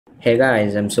Hey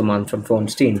guys, I'm Suman from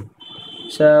Phonestein.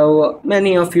 So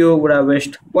many of you would have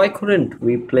wished, why couldn't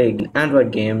we play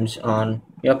Android games on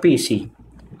your PC?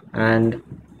 And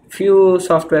few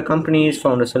software companies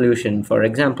found a solution, for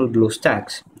example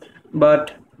BlueStacks.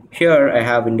 But here I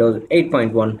have Windows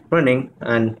 8.1 running,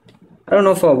 and I don't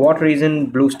know for what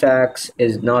reason BlueStacks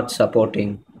is not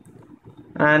supporting.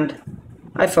 And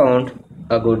I found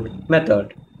a good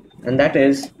method, and that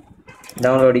is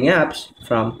downloading apps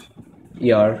from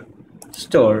your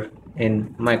store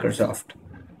in Microsoft.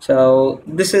 So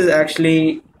this is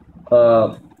actually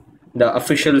the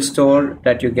official store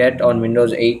that you get on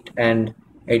Windows 8 and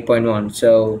 8.1.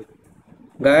 So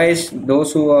guys,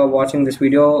 those who are watching this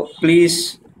video,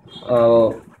 please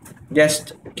uh,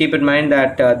 just keep in mind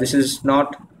that this is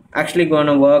not actually going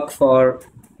to work for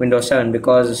Windows 7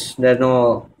 because there's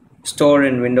no store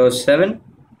in Windows 7.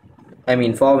 I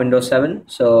mean for Windows 7.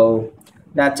 So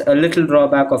that's a little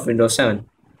drawback of Windows 7.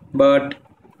 But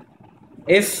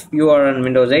if you are on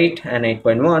Windows 8 and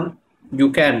 8.1, you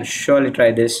can surely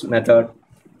try this method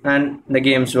and the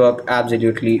games work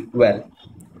absolutely well.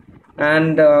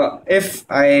 And if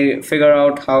I figure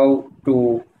out how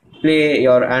to play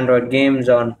your Android games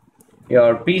on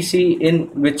your PC in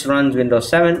which runs Windows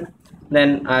 7,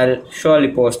 then I'll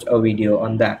surely post a video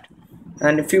on that.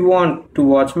 And if you want to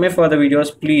watch my further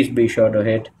videos, please be sure to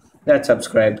hit that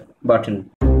subscribe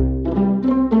button.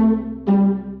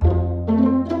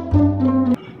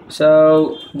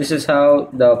 So this is how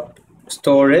the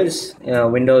store is,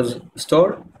 Windows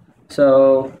Store.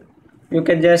 So you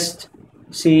can just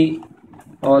see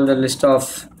all the list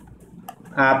of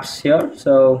apps here.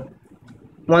 So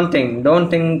one thing,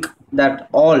 don't think that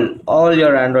all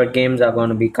your Android games are going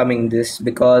to be coming this,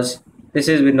 because this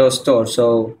is Windows Store.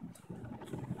 So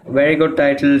very good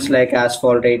titles like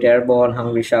Asphalt 8, Airborne,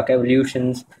 Hungry Shark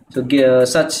Evolutions. So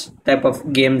such type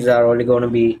of games are only going to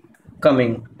be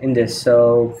coming in this.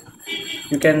 So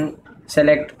you can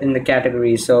select in the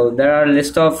categories. So there are a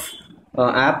list of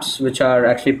apps which are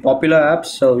actually popular apps.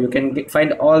 So you can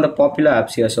find all the popular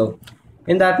apps here. So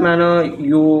in that manner,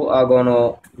 you are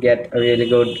gonna get a really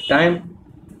good time.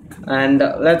 And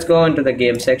let's go into the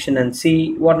game section and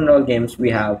see what and all games we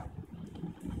have.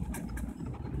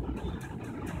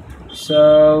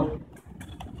 So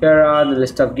here are the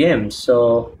list of games.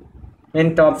 So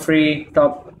in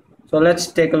so let's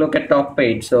take a look at top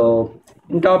page. So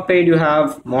in top page you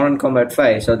have Modern Combat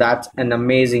 5. So that's an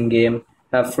amazing game. You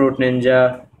have Fruit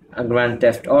Ninja, Grand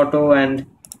Theft Auto, and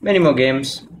many more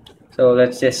games. So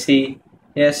let's just see.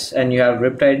 Yes, and you have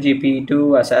Riptide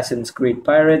GP2, Assassin's Creed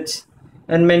Pirates,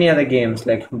 and many other games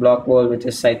like Block World, which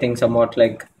is I think somewhat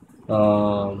like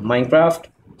Minecraft,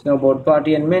 Snowboard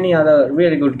Party, and many other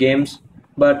really good games.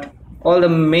 But all the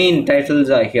main titles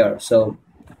are here. So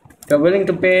if you're willing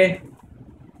to pay,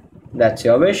 that's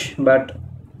your wish. But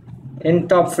in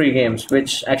top free games,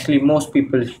 which actually most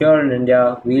people here in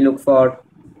India, we look for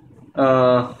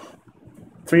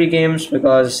free games,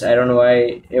 because I don't know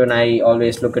why even I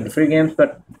always look at the free games,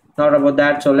 but not about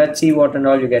that. So let's see what and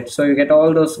all you get. So you get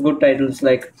all those good titles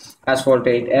like Asphalt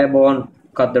 8, Airborne,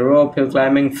 Cut the Rope, Hill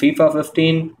Climbing, FIFA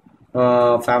 15,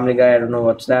 Family Guy, I don't know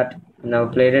what's that, never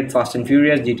played it, Fast and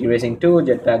Furious, GT Racing 2,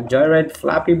 Jetpack Joyride,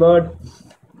 Flappy Bird,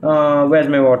 Where's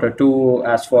My Water 2,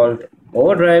 Asphalt,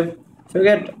 Overdrive. So you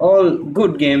get all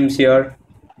good games here.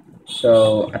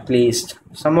 So at least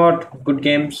somewhat good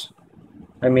games.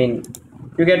 I mean,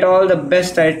 you get all the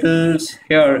best titles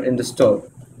here in the store.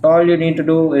 So all you need to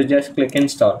do is just click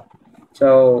install.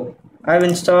 So I've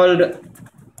installed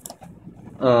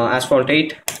Asphalt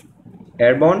 8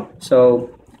 Airborne. So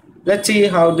let's see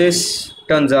how this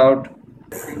turns out.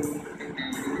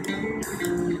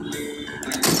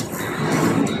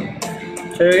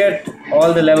 So you get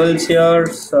all the levels here.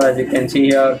 So as you can see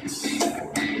here,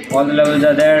 all the levels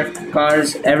are there,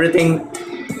 cars, everything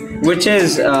which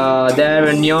is there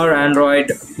in your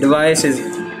Android device is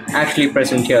actually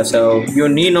present here. So you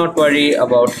need not worry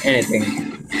about anything.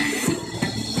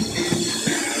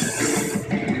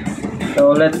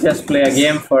 So let's just play a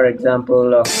game, for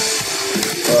example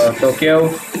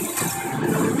Tokyo.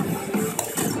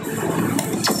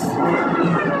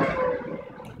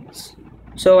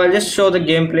 So I'll just show the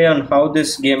gameplay on how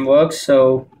this game works.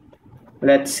 So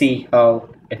let's see how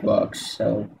it works.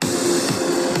 So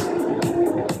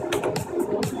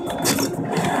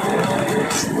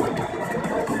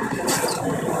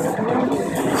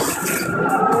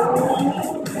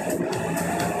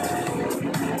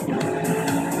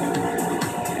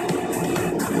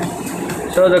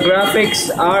the graphics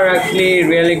are actually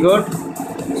really good.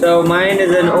 So mine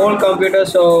is an old computer,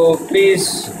 so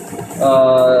please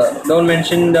don't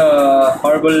mention the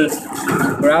horrible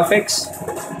graphics.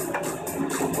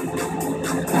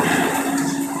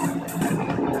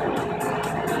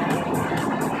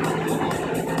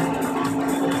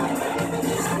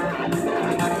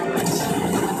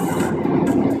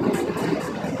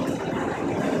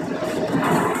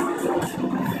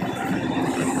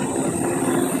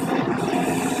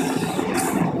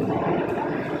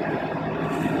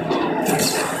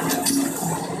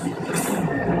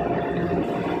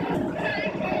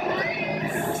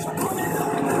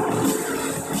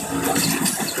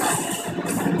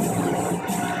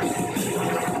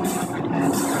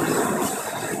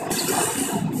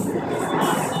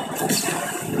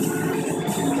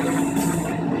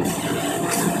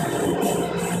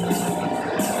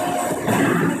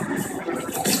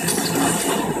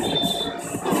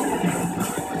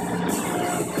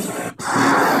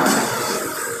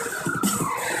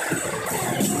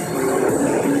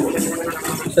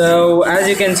 So as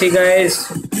you can see guys,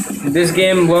 this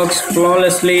game works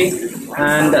flawlessly,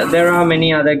 and there are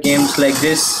many other games like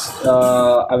this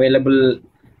available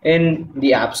in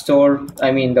the App Store,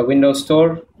 I mean the Windows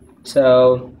Store.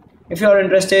 So if you are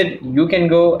interested, you can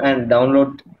go and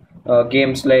download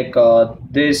games like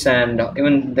this, and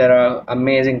even there are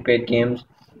amazing paid games.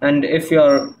 And if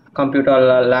your computer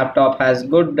or laptop has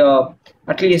good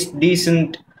at least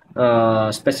decent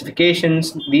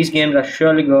specifications, these games are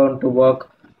surely going to work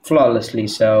flawlessly.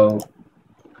 So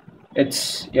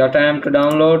it's your time to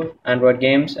download Android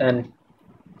games, and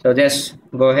so just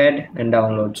go ahead and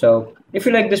download. So if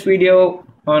you like this video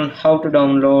on how to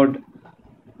download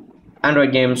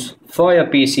Android games for your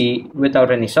PC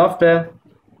without any software,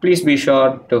 please be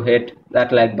sure to hit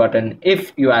that like button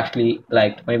if you actually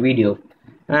liked my video.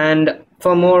 And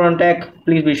for more on tech,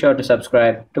 please be sure to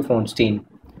subscribe to Phones Teen.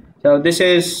 So this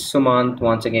is Sumant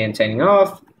once again signing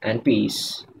off, and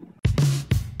peace.